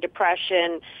 having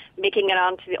depression, making it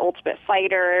onto the Ultimate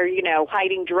Fighter,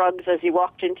 hiding drugs as he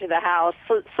walked into the house.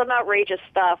 So some outrageous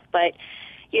stuff, but,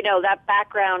 that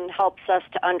background helps us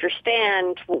to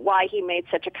understand why he made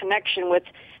such a connection with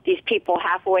these people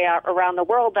halfway around the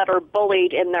world that are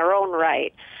bullied in their own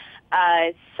right.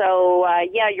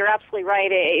 You're absolutely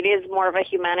right. It is more of a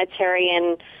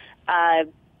humanitarian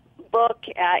book,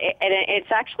 and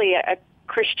it's actually a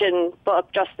Christian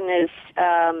book. Justin is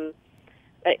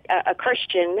a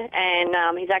Christian,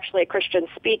 and he's actually a Christian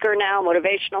speaker now,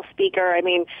 motivational speaker.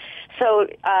 So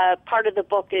part of the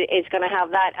book is going to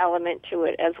have that element to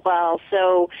it as well.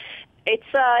 So it's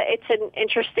an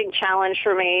interesting challenge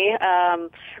for me.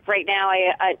 Right now,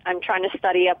 I'm trying to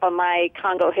study up on my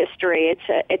Congo history.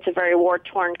 It's a very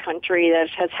war-torn country that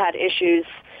has had issues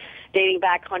dating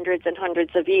back hundreds and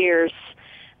hundreds of years.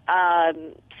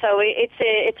 So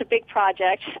it's a big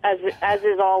project, as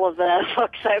is all of the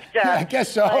books I've done. Yeah, I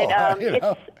guess so.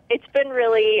 But, it's been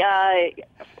really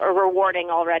rewarding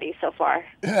already so far.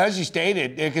 As you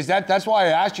stated, because that's why I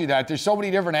asked you that. There's so many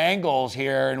different angles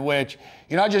here in which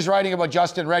you're not just writing about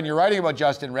Justin Wren. You're writing about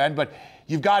Justin Wren, but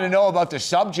you've got to know about the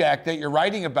subject that you're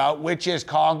writing about, which is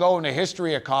Congo and the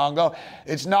history of Congo.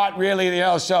 It's not really,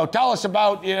 so tell us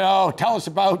about the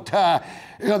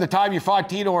time you fought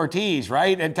Tito Ortiz,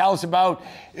 right? And tell us about,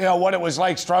 what it was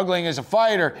like struggling as a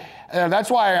fighter.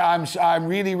 That's why I'm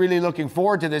really, really looking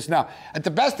forward to this. Now, at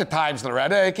the best of times,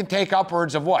 Loretta, it can take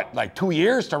upwards of like 2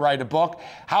 years to write a book.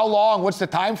 How long? What's the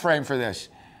time frame for this?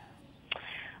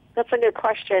 That's a good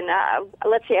question.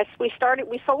 Let's see. We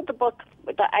sold the book,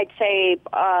 I'd say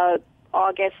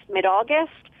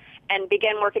mid-August, and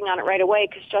began working on it right away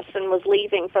because Justin was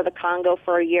leaving for the Congo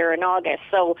for a year in August.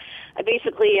 So I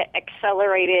basically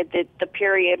accelerated the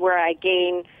period where I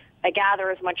gather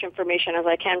as much information as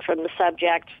I can from the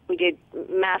subject. We did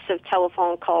massive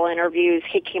telephone call interviews.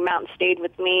 He came out and stayed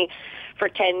with me for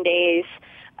 10 days.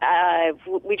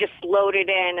 We just loaded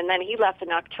in, and then he left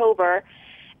in October.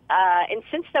 And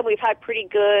since then, we've had pretty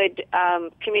good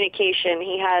communication.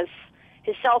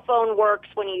 His cell phone works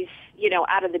when he's,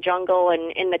 out of the jungle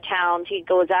and in the towns. He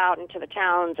goes out into the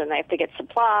towns, and they have to get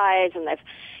supplies, and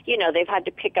they've had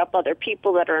to pick up other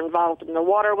people that are involved in the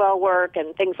water well work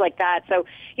and things like that. So,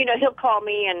 he'll call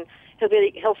me and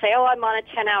he'll say, "Oh, I'm on a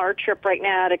 10-hour trip right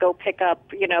now to go pick up,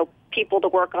 people to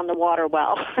work on the water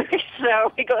well."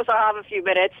 So he goes, "I'll have a few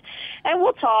minutes," and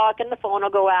we'll talk, and the phone will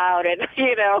go out, and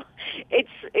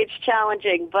it's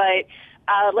challenging. But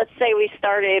let's say we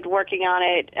started working on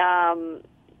it,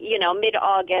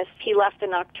 mid-August. He left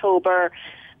in October.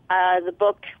 The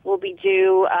book will be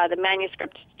due, the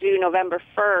manuscript is due November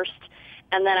 1st,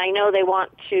 and then I know they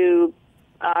want to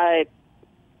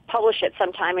publish it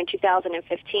sometime in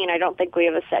 2015. I don't think we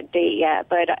have a set date yet,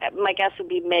 but my guess would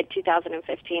be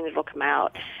mid-2015 it'll come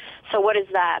out. So what is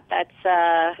that?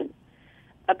 That's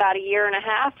about a year and a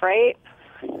half, right?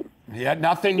 Yeah,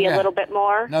 nothing. Maybe a little bit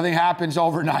more. Nothing happens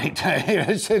overnight.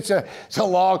 it's a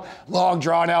long,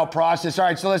 drawn-out process. All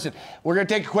right, so listen, we're going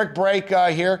to take a quick break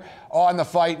here on the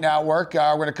Fight Network.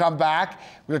 We're going to come back.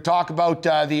 We're going to talk about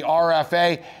the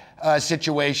RFA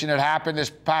situation that happened this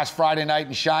past Friday night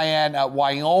in Cheyenne,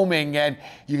 Wyoming. And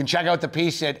you can check out the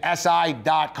piece at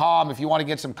si.com if you want to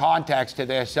get some context to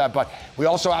this. But we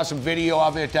also have some video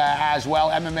of it as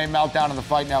well. MMA Meltdown on the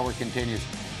Fight Network continues.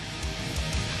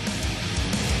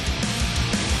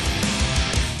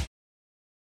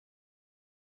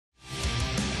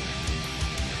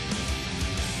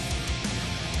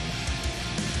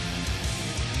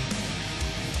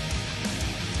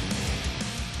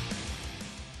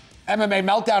 MMA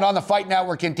Meltdown on the Fight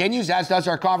Network continues, as does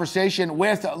our conversation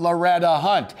with Loretta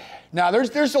Hunt. Now,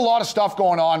 there's a lot of stuff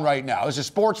going on right now. As a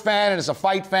sports fan and as a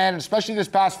fight fan, and especially this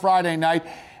past Friday night,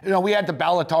 we had the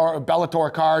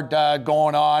Bellator card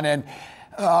going on, and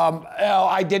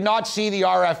I did not see the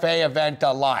RFA event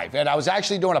live. And I was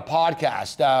actually doing a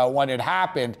podcast when it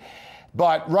happened.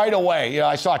 But right away,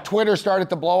 I saw Twitter started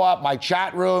to blow up. My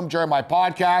chat room during my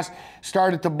podcast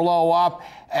started to blow up.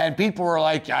 And people were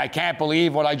like, I can't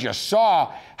believe what I just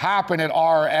saw happen at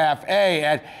RFA.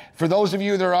 And for those of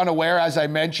you that are unaware, as I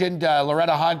mentioned,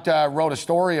 Loretta Hunt wrote a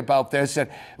story about this. And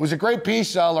it was a great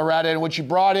piece, Loretta, in which she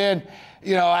brought in,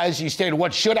 as you stated,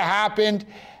 what should have happened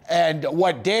and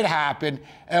what did happen.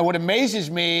 And what amazes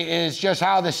me is just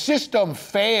how the system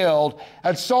failed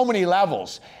at so many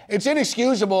levels. It's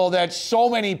inexcusable that so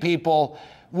many people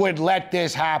would let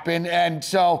this happen. And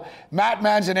so Matt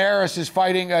Manzanares is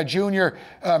fighting Junior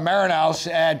Marenhouse,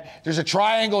 and there's a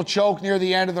triangle choke near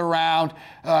the end of the round.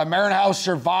 Marenhouse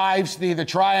survives the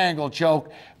triangle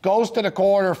choke, goes to the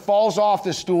corner, falls off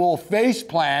the stool, face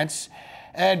plants,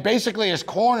 and basically his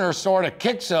corner sort of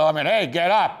kicks him and, hey,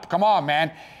 get up, come on,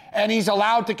 man. And he's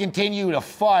allowed to continue to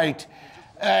fight.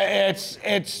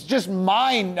 It's just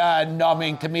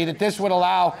mind-numbing to me that this would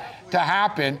allow to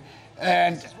happen.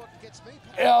 And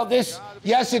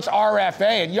yes, it's RFA,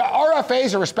 and RFA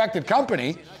is a respected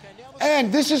company, and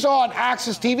this is on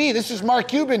Access TV. This is Mark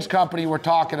Cuban's company we're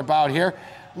talking about here.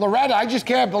 Loretta, I just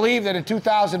can't believe that in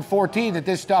 2014 that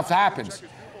this stuff happens.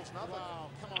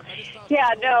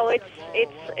 Yeah, no,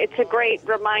 it's a great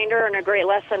reminder and a great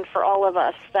lesson for all of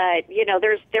us that,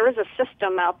 there is a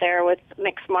system out there with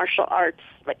mixed martial arts,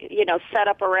 set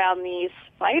up around these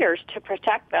fighters to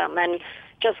protect them. And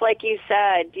just like you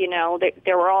said,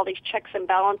 there were all these checks and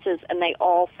balances, and they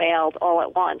all failed all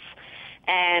at once.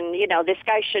 And, this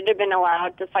guy shouldn't have been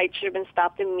allowed. The fight should have been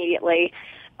stopped immediately.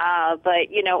 But,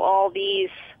 all these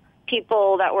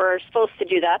people that were supposed to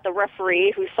do that, the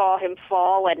referee who saw him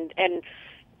fall and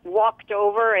walked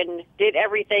over and did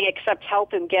everything except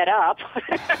help him get up,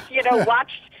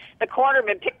 watched the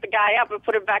cornerman pick the guy up and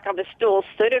put him back on the stool,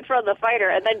 stood in front of the fighter,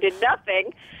 and then did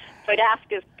nothing but ask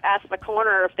the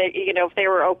corner if they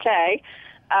were okay.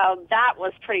 That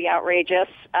was pretty outrageous.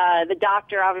 The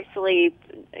doctor obviously,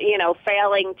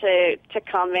 failing to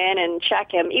come in and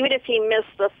check him, even if he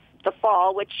missed the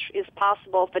fall, which is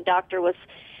possible if the doctor was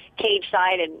cage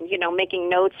side and making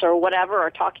notes or whatever, or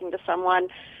talking to someone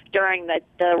during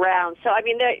the round. So I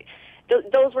mean,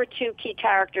 those were two key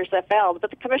characters that failed, but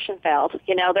the commission failed.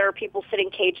 There are people sitting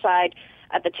cage side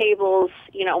at the tables,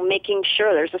 making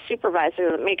sure there's a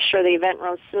supervisor that makes sure the event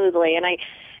runs smoothly. And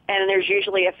there's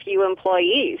usually a few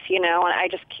employees, and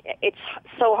it's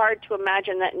so hard to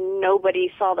imagine that nobody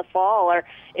saw the fall, or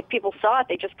if people saw it,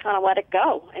 they just kind of let it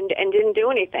go and didn't do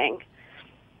anything.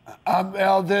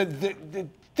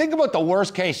 Think about the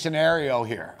worst case scenario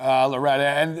here, Loretta,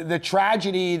 and the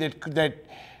tragedy that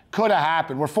could have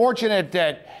happened. We're fortunate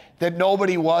that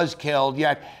nobody was killed,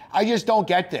 yet I just don't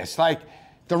get this. Like,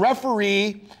 the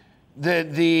referee,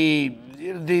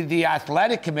 the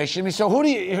athletic commission. I mean, so who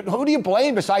do you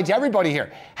blame besides everybody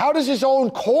here? How does his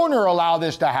own corner allow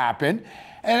this to happen?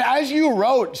 And as you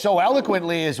wrote so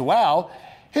eloquently as well,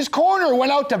 his corner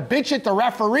went out to bitch at the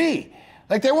referee.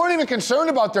 Like, they weren't even concerned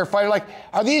about their fighter. Like,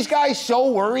 are these guys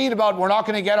so worried about we're not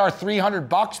going to get our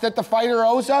 $300 that the fighter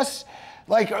owes us?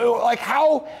 Like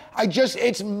how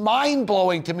it's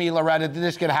mind-blowing to me, Loretta, that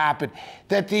this could happen.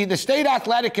 That the state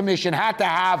athletic commission had to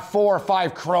have 4 or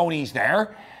 5 cronies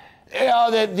there.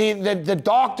 The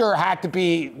doctor had to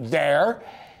be there.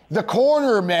 The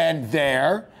cornerman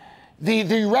there.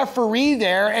 The referee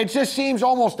there. It just seems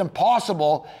almost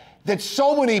impossible that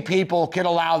so many people could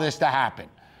allow this to happen.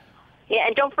 Yeah,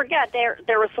 and don't forget,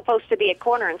 there was supposed to be a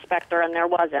corner inspector, and there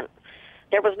wasn't.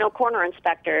 There was no corner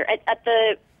inspector.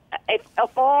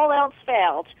 If all else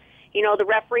failed, the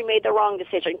referee made the wrong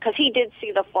decision because he did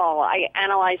see the fall. I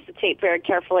analyzed the tape very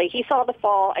carefully. He saw the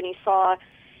fall, and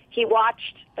he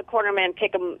watched the cornerman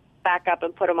pick him back up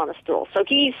and put him on the stool. So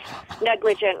he's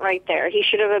negligent right there. He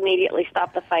should have immediately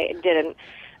stopped the fight and didn't.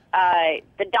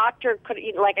 The doctor could,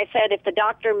 like I said, if the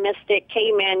doctor missed it,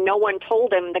 came in, no one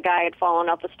told him the guy had fallen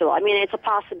off the stool. I mean, it's a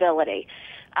possibility.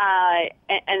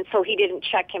 And so he didn't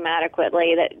check him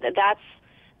adequately. That's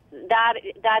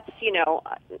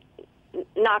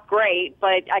not great,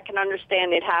 but I can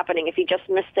understand it happening if he just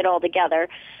missed it altogether.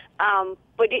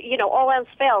 But all else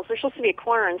fails. There's supposed to be a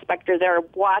corner inspector there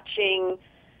watching,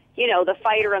 the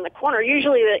fighter in the corner.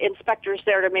 Usually the inspector's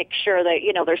there to make sure that,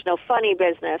 there's no funny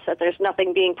business, that there's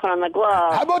nothing being put on the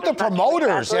glove. How about the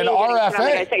promoters and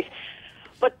RFA?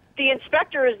 But the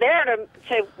inspector is there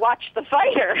to watch the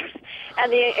fighter.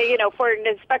 And, for an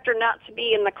inspector not to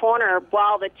be in the corner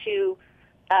while the two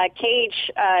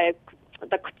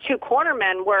the two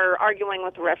cornermen were arguing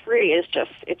with the referee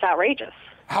it's outrageous.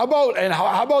 How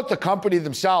about the company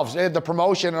themselves, the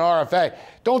promotion and RFA?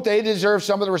 Don't they deserve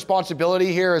some of the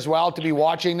responsibility here as well to be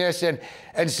watching this and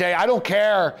say, I don't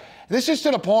care. This is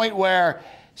to the point where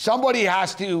somebody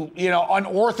has to,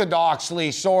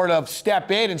 unorthodoxly sort of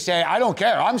step in and say, I don't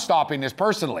care. I'm stopping this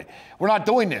personally. We're not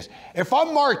doing this. If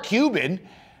I'm Mark Cuban,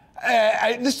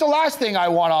 this is the last thing I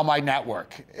want on my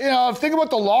network. Think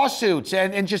about the lawsuits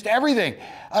and just everything.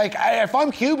 If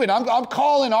I'm Cuban, I'm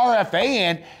calling RFA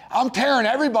in. I'm tearing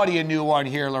everybody a new one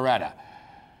here, Loretta.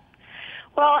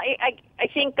 Well, I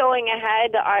think going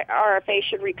ahead, the RFA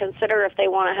should reconsider if they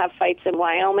want to have fights in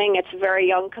Wyoming. It's a very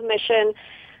young commission.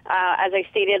 As I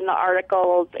stated in the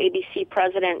article, ABC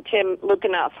President Tim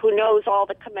Lukianoff, who knows all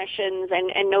the commissions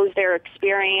and knows their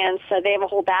experience, they have a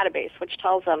whole database which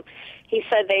tells them. He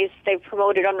said they've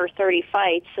promoted under 30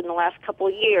 fights in the last couple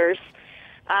of years.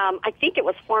 I think it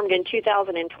was formed in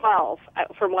 2012,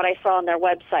 from what I saw on their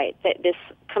website, that this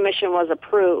commission was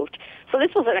approved. So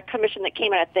this wasn't a commission that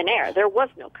came out of thin air. There was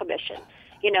no commission.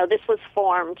 This was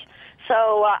formed.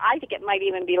 So I think it might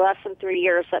even be less than 3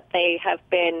 years that they have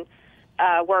been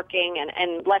working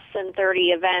and less than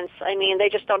 30 events. I mean, they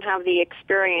just don't have the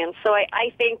experience. So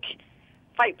I think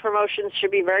fight promotions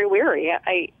should be very weary.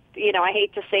 I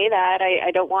hate to say that.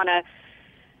 I don't want to,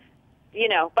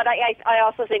 but I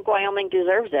also think Wyoming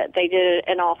deserves it. They did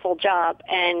an awful job.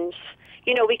 And,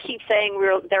 we keep saying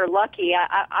they're lucky.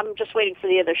 I'm just waiting for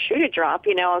the other shoe to drop.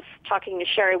 I was talking to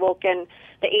Sherry Wilkin,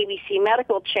 the ABC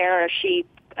medical chair. She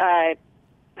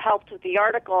helped with the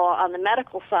article on the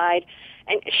medical side.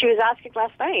 And she was asking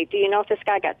last night, do you know if this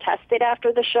guy got tested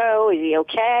after the show? Is he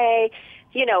okay?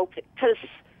 Because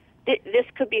this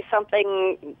could be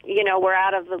something, we're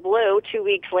out of the blue 2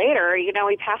 weeks later, he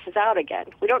passes out again.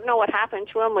 We don't know what happened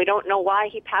to him. We don't know why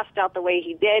he passed out the way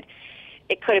he did.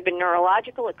 It could have been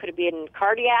neurological. It could have been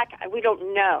cardiac. We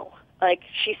don't know. Like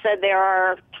she said, there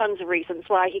are tons of reasons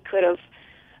why he could have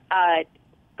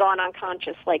gone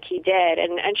unconscious like he did.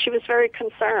 And she was very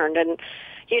concerned. And,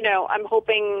 I'm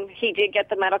hoping he did get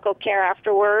the medical care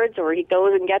afterwards or he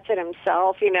goes and gets it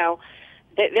himself.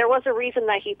 There was a reason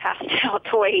that he passed out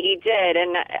the way he did.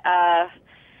 And, I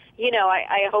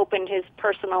hope in his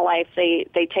personal life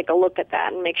they take a look at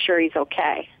that and make sure he's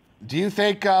okay. Do you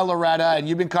think, Loretta, and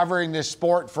you've been covering this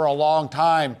sport for a long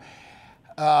time,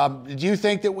 do you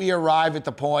think that we arrive at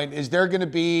the point, is there going to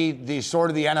be the sort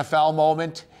of the NFL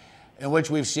moment in which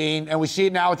we've seen, and we see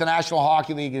it now with the National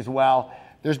Hockey League as well,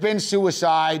 there's been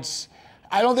suicides.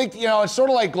 I don't think, it's sort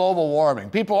of like global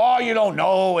warming. People, you don't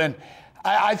know, and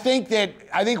I think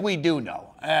we do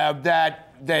know that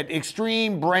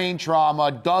extreme brain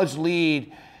trauma does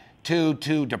lead to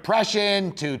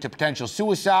depression, to potential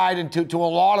suicide, and to a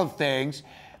lot of things.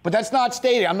 But that's not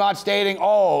stating. I'm not stating,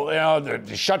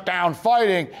 the shut down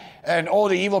fighting and,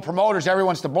 the evil promoters,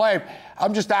 everyone's to blame.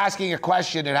 I'm just asking a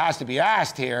question that has to be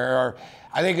asked here, or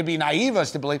I think it'd be naive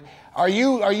us to believe. Are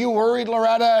you worried,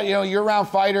 Loretta? You're around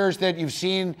fighters that you've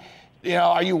seen.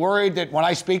 Are you worried that when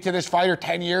I speak to this fighter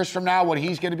 10 years from now, what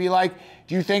he's going to be like?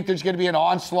 Do you think there's going to be an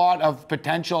onslaught of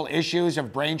potential issues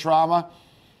of brain trauma?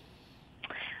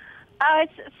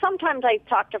 Sometimes I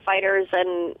talk to fighters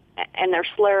and they're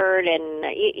slurred, and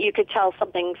you could tell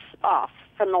something's off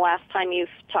from the last time you've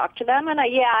talked to them. And I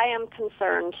am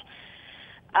concerned.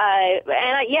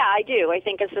 I do. I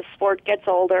think as the sport gets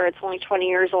older, it's only 20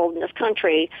 years old in this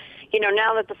country.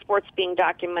 Now that the sport's being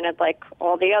documented like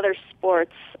all the other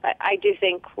sports, I do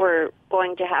think we're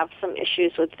going to have some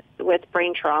issues with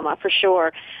brain trauma for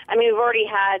sure. I mean, we've already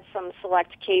had some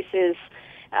select cases.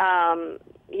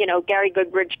 Gary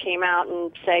Goodridge came out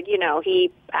and said,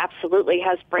 he absolutely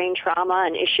has brain trauma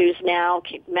and issues now,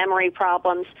 memory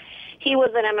problems. He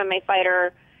was an MMA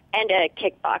fighter and a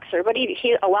kickboxer, but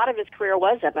he a lot of his career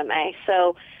was MMA.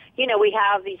 So, we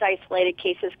have these isolated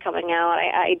cases coming out.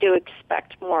 I do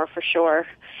expect more for sure.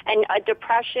 And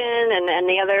depression and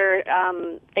the other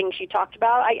things you talked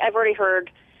about, I've already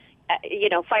heard,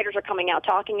 fighters are coming out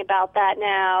talking about that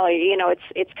now.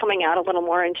 It's coming out a little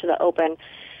more into the open.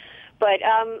 But,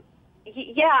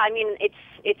 yeah, I mean,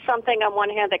 it's something on one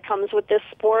hand that comes with this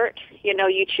sport.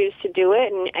 You choose to do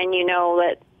it, and you know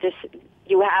that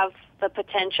you have the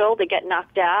potential to get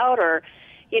knocked out, or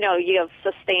you have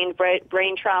sustained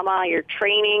brain trauma, you're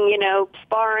training,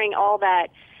 sparring, all that.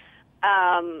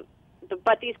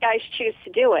 But these guys choose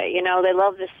to do it. They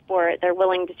love this sport. They're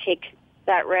willing to take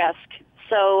that risk.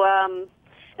 So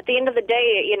at the end of the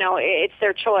day, it's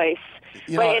their choice.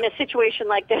 But in a situation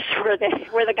like this,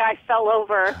 where the guy fell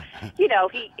over,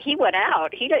 he went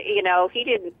out. He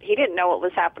didn't know what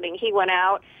was happening. He went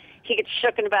out. He gets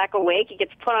shooken back awake. He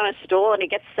gets put on a stool, and he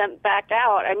gets sent back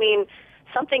out. I mean,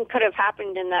 something could have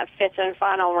happened in that fifth and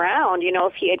final round.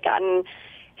 If he had gotten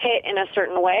hit in a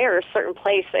certain way or a certain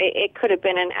place, it could have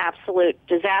been an absolute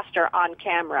disaster on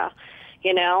camera.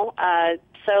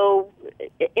 So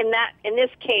in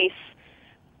this case,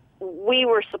 we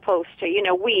were supposed to,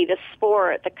 we, the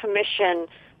sport, the commission,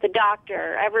 the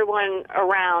doctor, everyone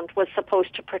around was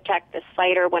supposed to protect this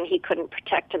fighter when he couldn't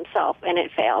protect himself, and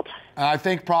it failed. I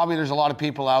think probably there's a lot of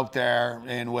people out there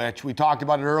in which, we talked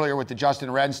about it earlier with the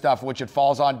Justin Wren stuff, which it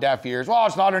falls on deaf ears. Well,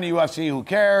 it's not in the UFC, who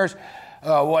cares?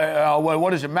 What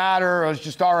does it matter? It was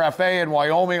just RFA in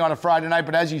Wyoming on a Friday night.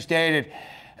 But as you stated,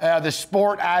 the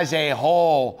sport as a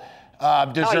whole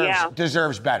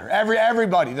deserves better.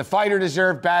 Everybody, the fighter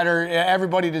deserved better.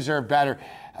 Everybody deserved better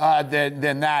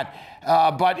than that.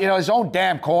 But his own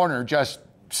damn corner just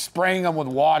spraying him with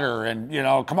water and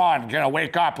come on,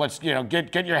 wake up. Let's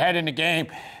get your head in the game.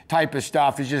 Type of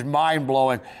stuff is just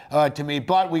mind-blowing to me.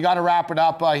 But we got to wrap it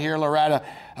up here, Loretta.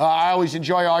 I always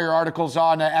enjoy all your articles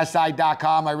on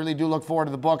SI.com. I really do look forward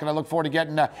to the book, and I look forward to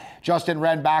getting Justin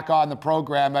Wren back on the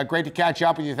program. Great to catch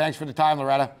up with you. Thanks for the time,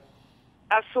 Loretta.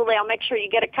 Absolutely. I'll make sure you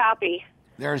get a copy.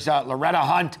 There's Loretta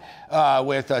Hunt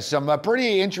with some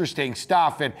pretty interesting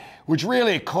stuff, and which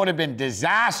really could have been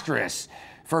disastrous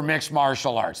for mixed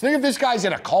martial arts. Think if this guy's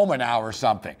in a coma now or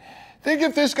something. Think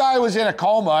if this guy was in a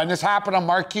coma and this happened on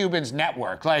Mark Cuban's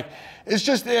network. It's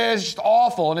just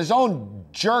awful. And his own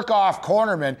jerk-off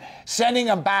cornerman sending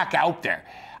him back out there.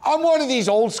 I'm one of these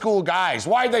old school guys.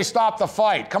 Why'd they stop the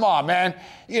fight? Come on, man.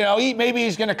 Maybe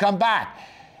he's going to come back.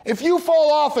 If you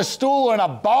fall off a stool in a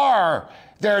bar,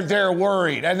 they're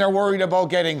worried, and they're worried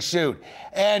about getting sued.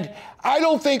 And I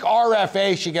don't think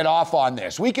RFA should get off on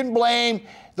this. We can blame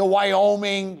the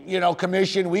Wyoming,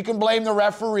 commission. We can blame the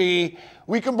referee.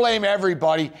 We can blame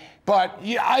everybody. But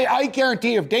I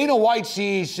guarantee if Dana White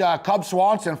sees Cub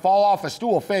Swanson fall off a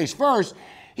stool face first,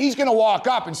 he's going to walk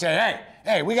up and say,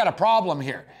 hey, we got a problem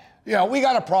here. We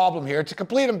got a problem here. It's a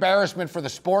complete embarrassment for the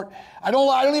sport. I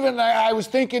was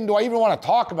thinking, do I even want to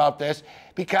talk about this?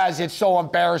 Because it's so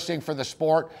embarrassing for the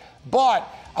sport. But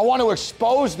I want to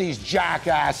expose these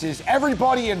jackasses.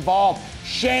 Everybody involved,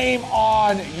 shame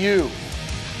on you.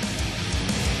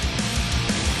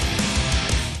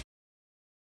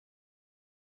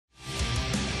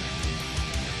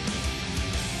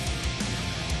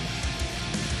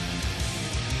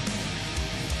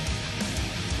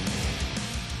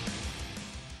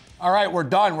 All right, we're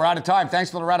done. We're out of time.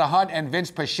 Thanks to Loretta Hunt and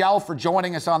Vinc Pichel for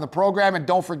joining us on the program. And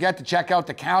don't forget to check out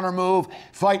the Counter Move,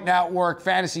 Fight Network,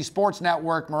 Fantasy Sports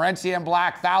Network, Morency and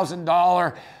Black,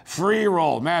 $1,000 free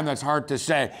roll. Man, that's hard to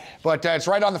say. But it's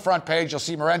right on the front page. You'll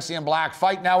see Morency and Black,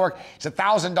 Fight Network. It's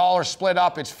 $1,000 split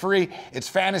up. It's free. It's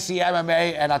fantasy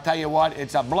MMA. And I'll tell you what,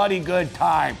 it's a bloody good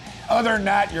time. Other than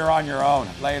that, you're on your own.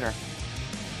 Later.